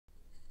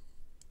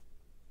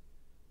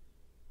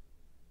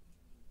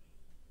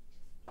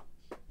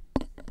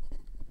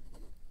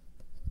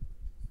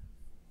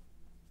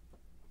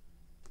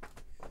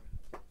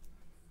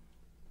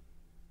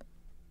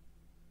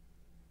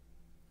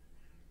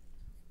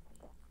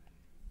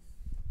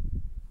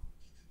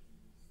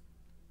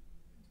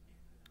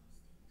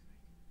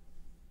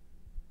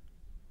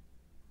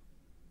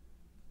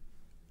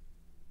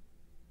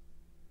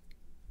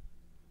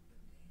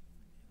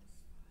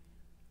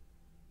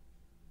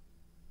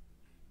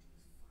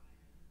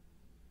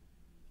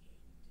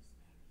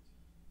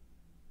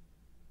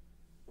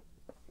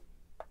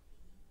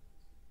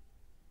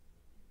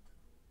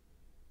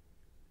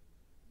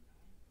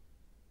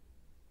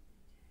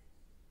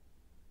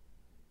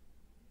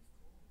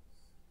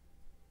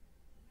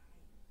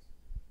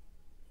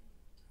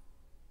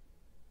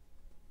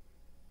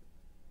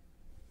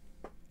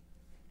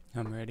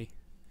I'm ready.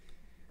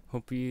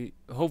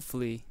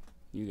 Hopefully,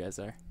 you guys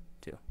are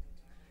too.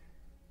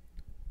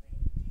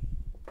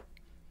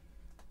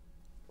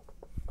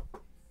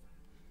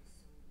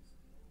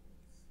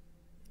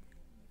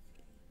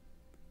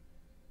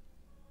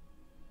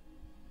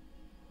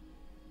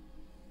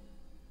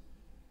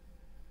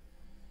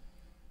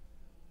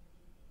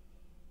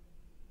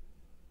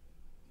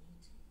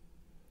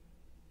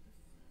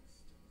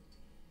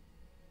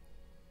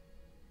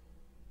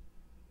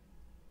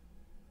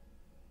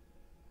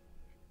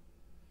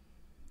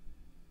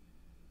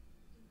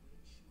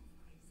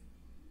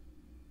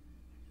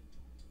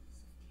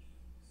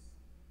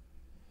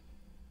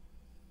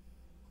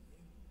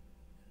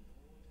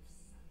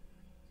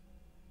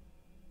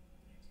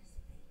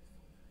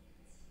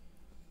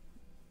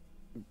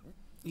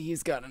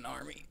 He's got an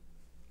army.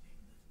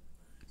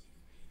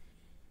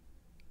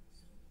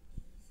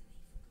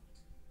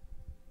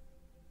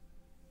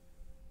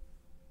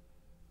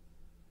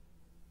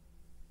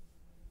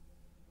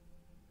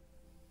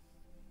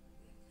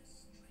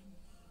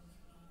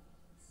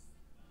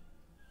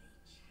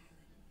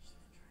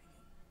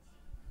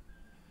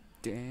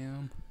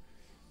 Damn.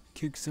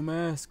 Kick some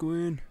ass,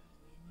 Gwen.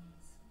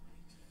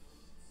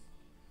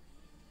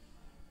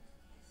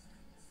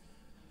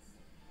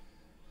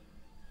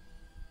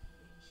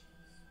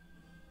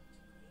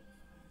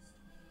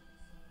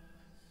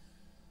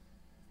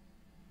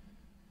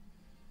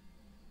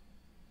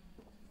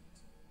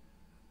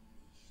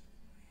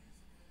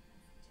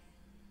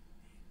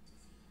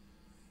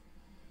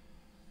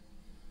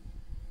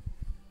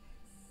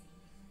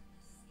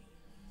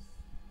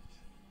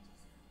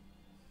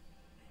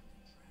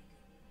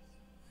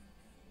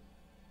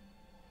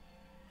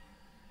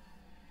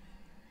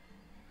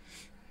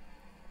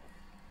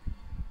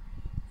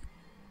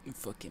 I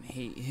fucking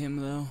hate him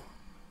though.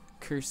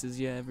 Curses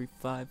you every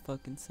 5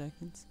 fucking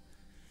seconds.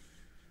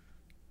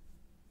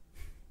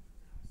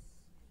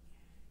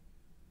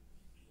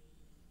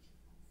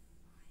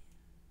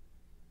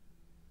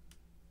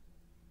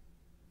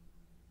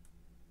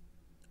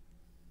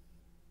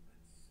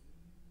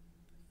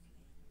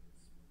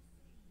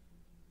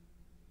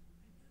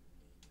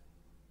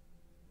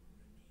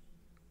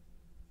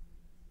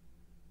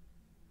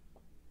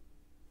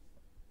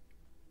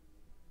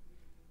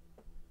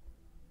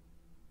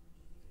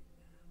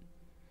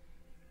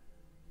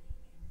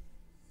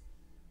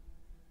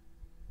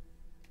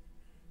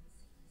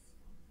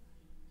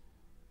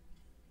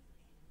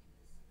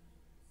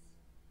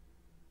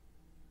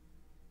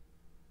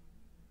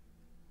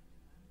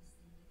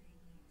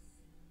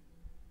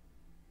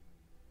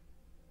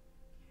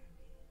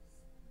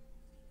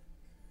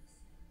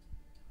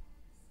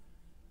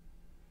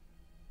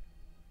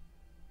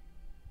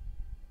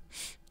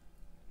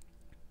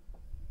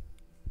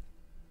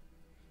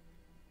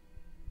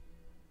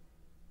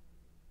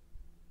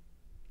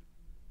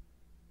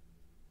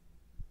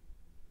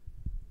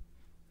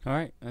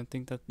 Alright, I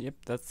think that, yep,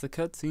 that's the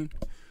cutscene.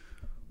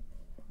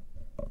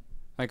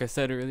 Like I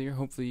said earlier,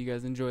 hopefully you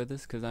guys enjoy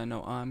this, because I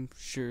know I'm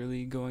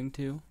surely going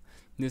to.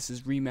 This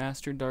is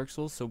remastered Dark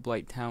Souls, so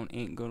Blight Town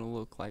ain't gonna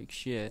look like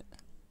shit.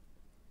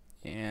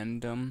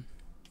 And,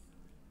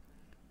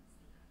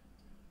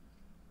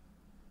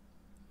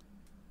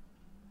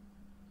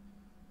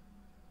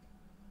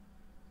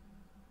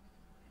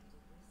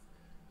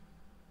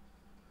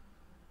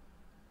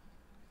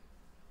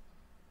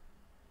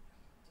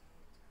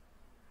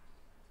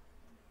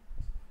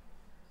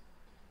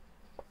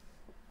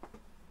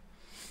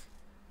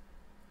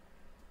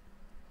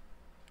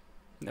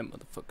 that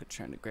motherfucker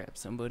trying to grab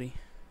somebody.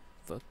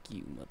 Fuck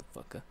you,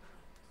 motherfucker.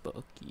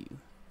 Fuck you.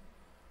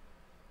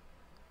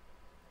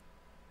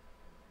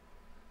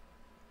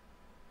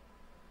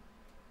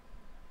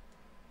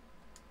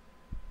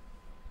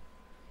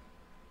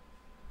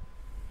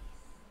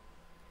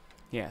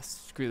 Yeah,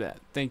 screw that.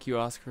 Thank you,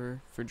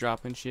 Oscar, for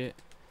dropping shit.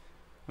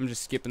 I'm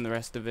just skipping the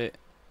rest of it.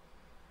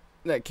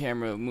 That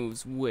camera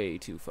moves way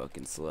too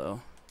fucking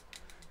slow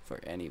for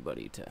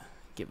anybody to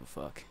give a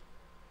fuck.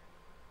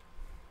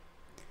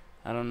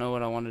 I don't know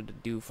what I wanted to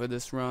do for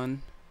this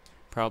run.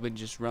 Probably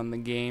just run the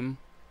game.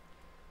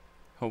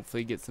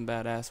 Hopefully get some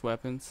badass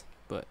weapons,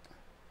 but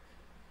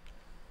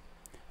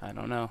I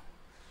don't know.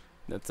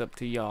 That's up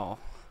to y'all.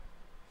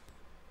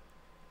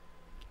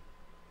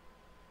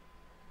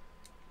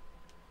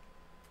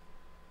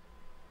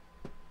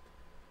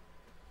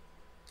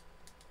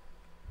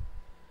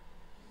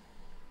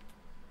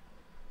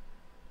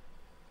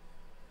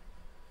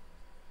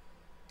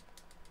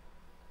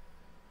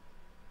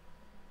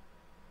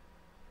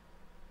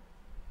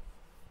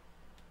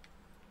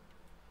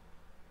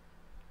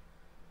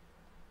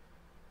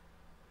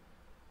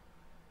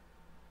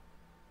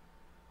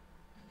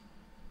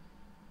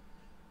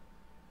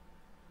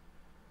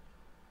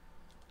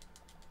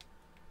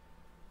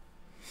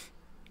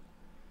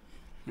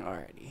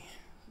 Alrighty.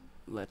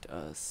 Let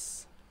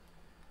us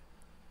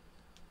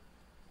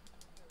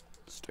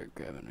start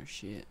grabbing our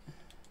shit.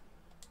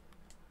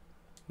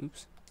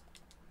 Oops.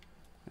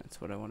 That's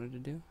what I wanted to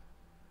do.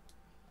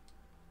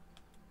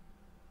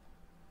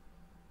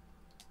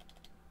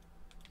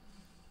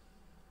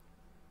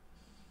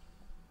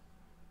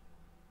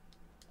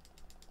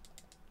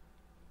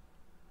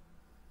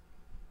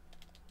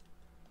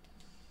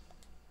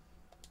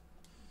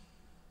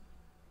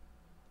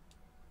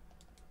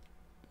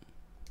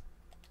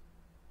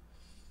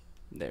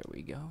 There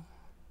we go.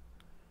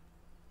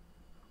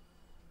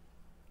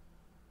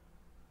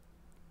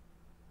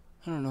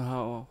 I don't know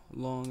how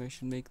long I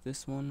should make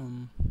this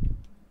one.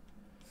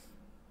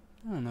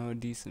 I don't know, a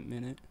decent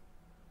minute.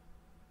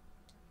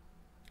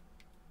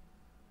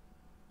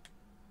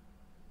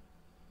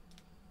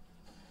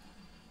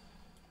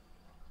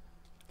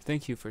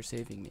 Thank you for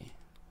saving me.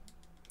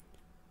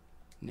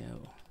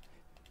 No.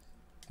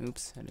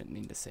 Oops, I didn't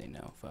mean to say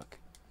no. Fuck.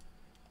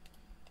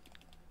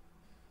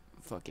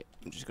 Fuck it.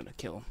 I'm just gonna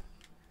kill him.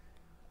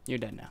 You're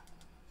dead now.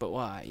 But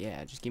why?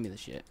 Yeah, just give me the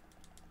shit.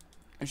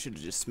 I should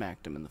have just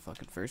smacked him in the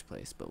fucking first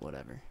place, but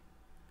whatever.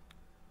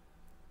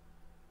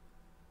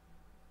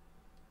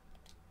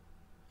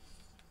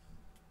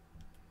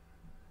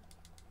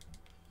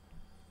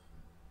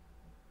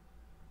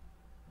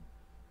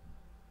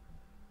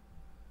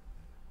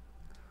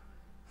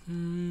 I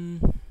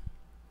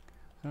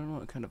don't know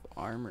what kind of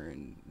armor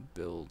and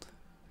build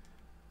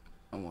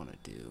I want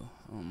to do.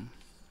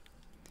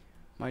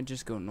 Might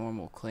just go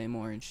normal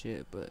claymore and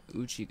shit, but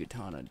Uchi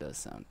Katana does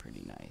sound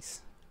pretty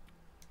nice.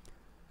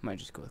 Might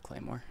just go with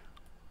claymore.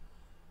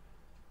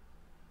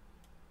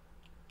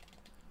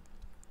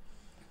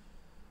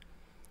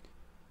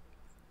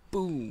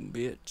 Boom,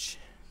 bitch.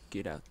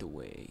 Get out the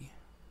way.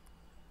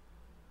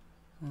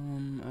 I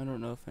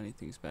don't know if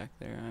anything's back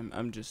there.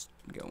 I'm just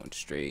going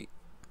straight.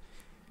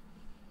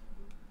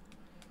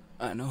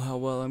 I know how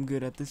well I'm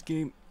good at this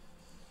game.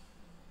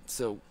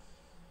 So,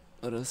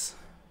 let us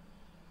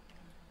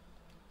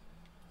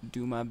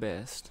do my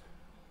best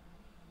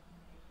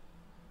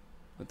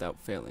without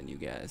failing you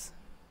guys.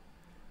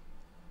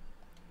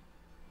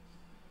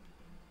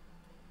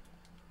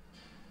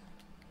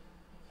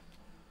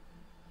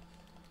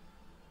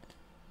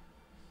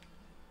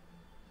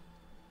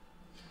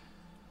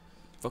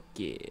 Fuck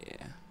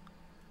yeah.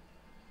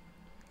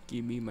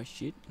 Give me my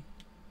shit.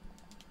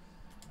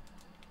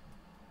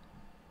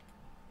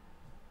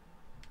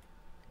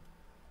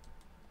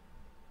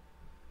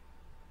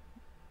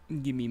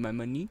 Give me my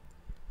money.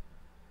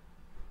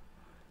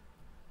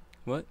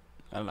 What?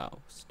 I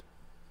lost.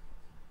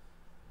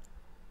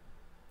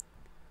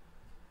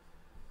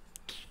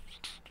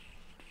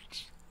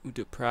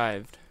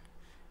 Deprived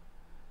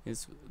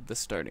is the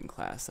starting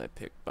class I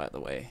picked, by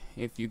the way.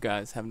 If you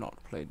guys have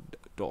not played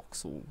Dark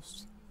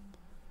Souls.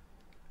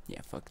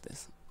 Yeah, fuck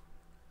this.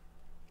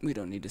 We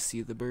don't need to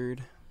see the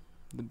bird.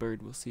 The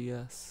bird will see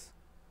us.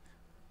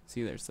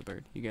 See, there's the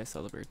bird. You guys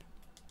saw the bird.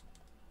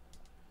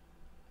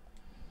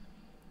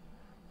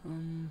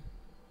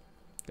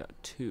 Got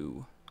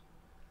 2.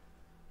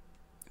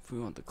 If we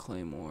want the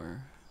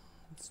claymore,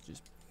 let's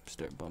just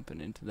start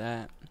bumping into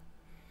that.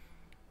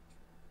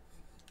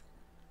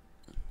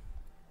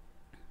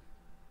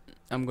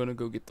 I'm gonna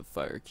go get the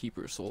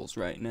Firekeeper souls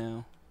right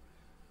now.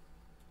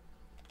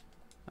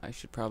 I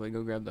should probably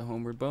go grab the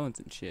homeward bones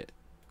and shit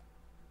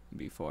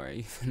before I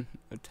even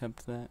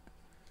attempt that.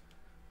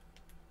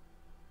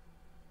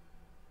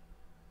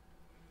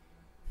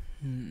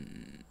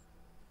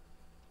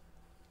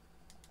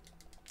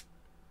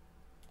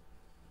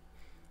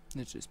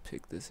 Let's just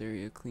pick this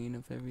area clean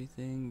of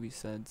everything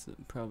besides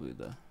probably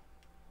the...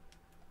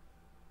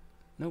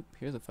 Nope,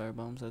 here are the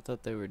firebombs. I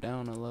thought they were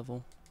down a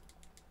level.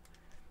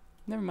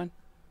 Never mind.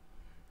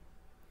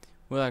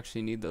 We'll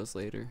actually need those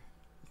later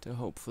to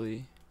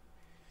hopefully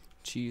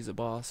cheese a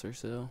boss or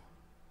so.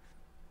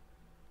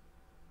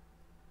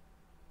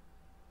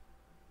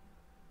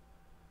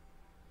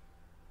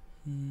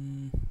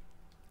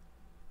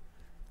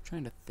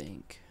 Trying to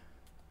think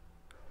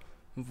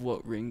of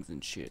what rings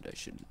and shit I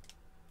should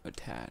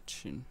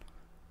attach and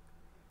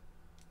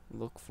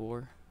look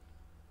for.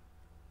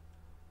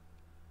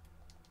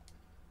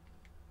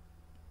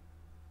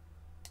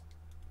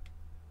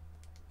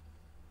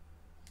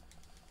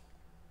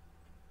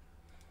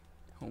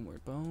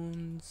 Homeward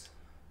bones.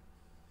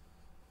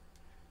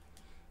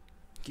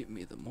 Give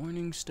me the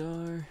Morning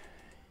Star.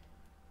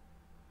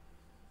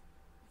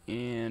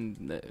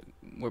 And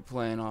we're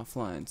playing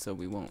offline, so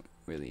we won't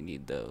really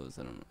need those.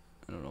 I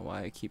don't know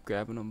why I keep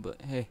grabbing them,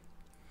 but hey,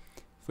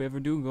 if we ever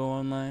do go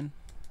online,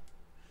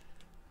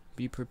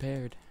 be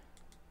prepared.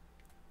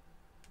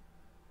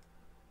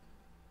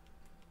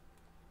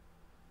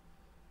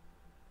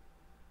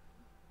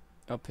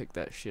 I'll pick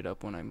that shit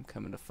up when I'm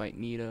coming to fight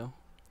Nito.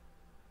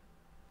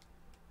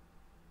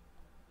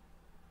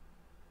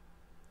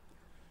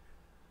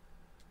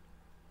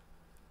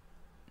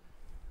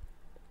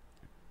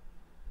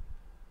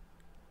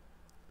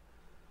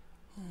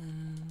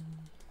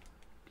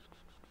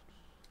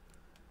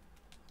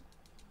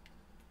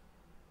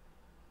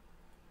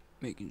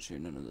 Making sure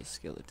none of the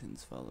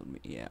skeletons followed me.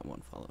 Yeah,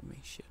 one followed me.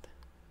 Shit.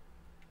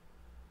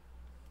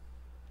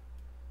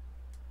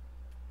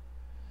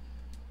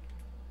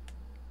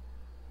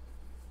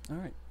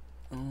 Alright.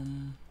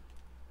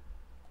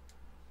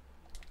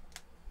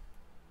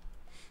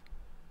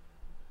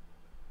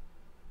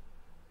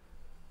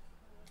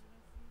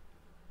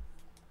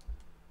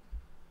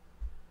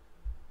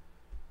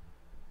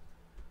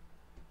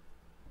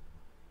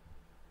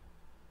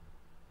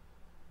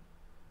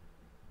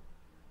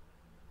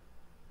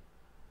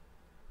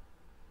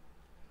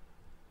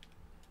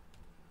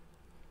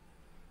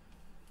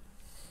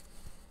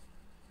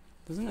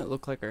 Doesn't it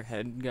look like our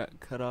head got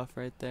cut off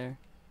right there?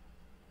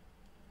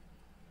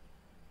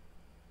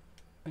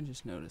 I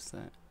just noticed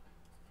that.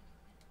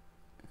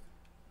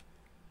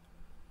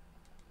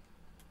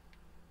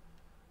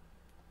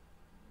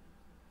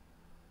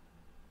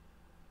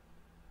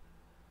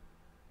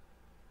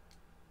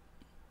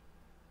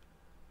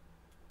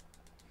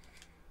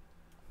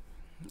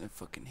 I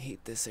fucking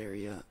hate this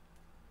area.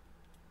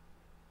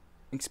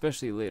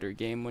 Especially later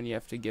game when you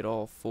have to get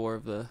all 4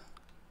 of the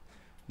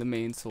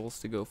main souls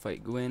to go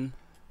fight Gwyn.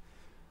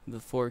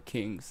 The 4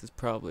 Kings is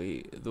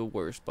probably the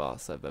worst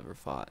boss I've ever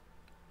fought.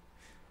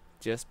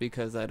 Just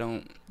because I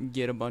don't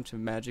get a bunch of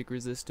magic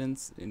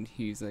resistance, and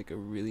he's like a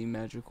really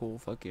magical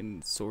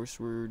fucking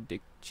sorcerer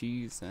dick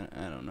cheese.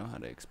 I don't know how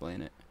to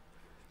explain it.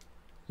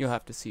 You'll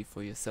have to see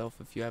for yourself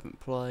if you haven't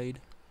played.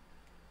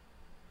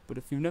 But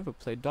if you've never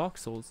played Dark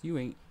Souls, you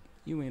ain't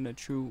a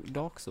true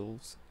Dark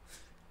Souls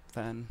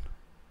fan.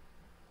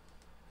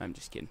 I'm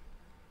just kidding.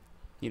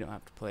 You don't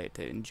have to play it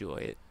to enjoy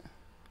it.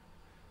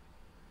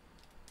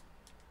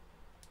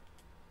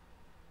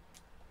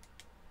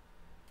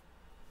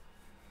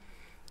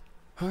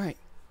 Alright,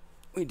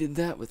 we did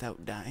that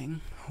without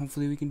dying.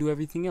 Hopefully we can do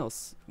everything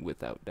else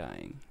without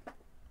dying.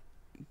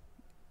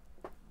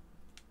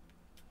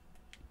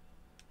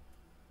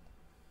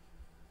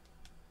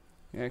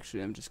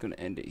 Actually, I'm just going to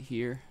end it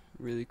here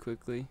really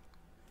quickly.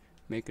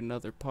 Make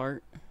another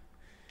part.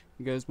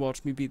 You guys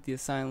watched me beat the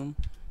asylum.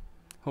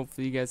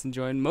 Hopefully you guys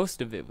enjoyed.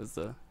 Most of it was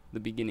the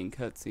beginning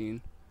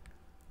cutscene.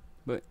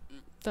 But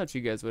thought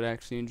you guys would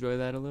actually enjoy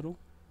that a little.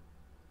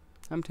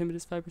 I'm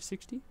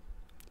Timidus560.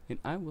 And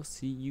I will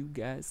see you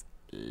guys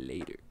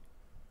later.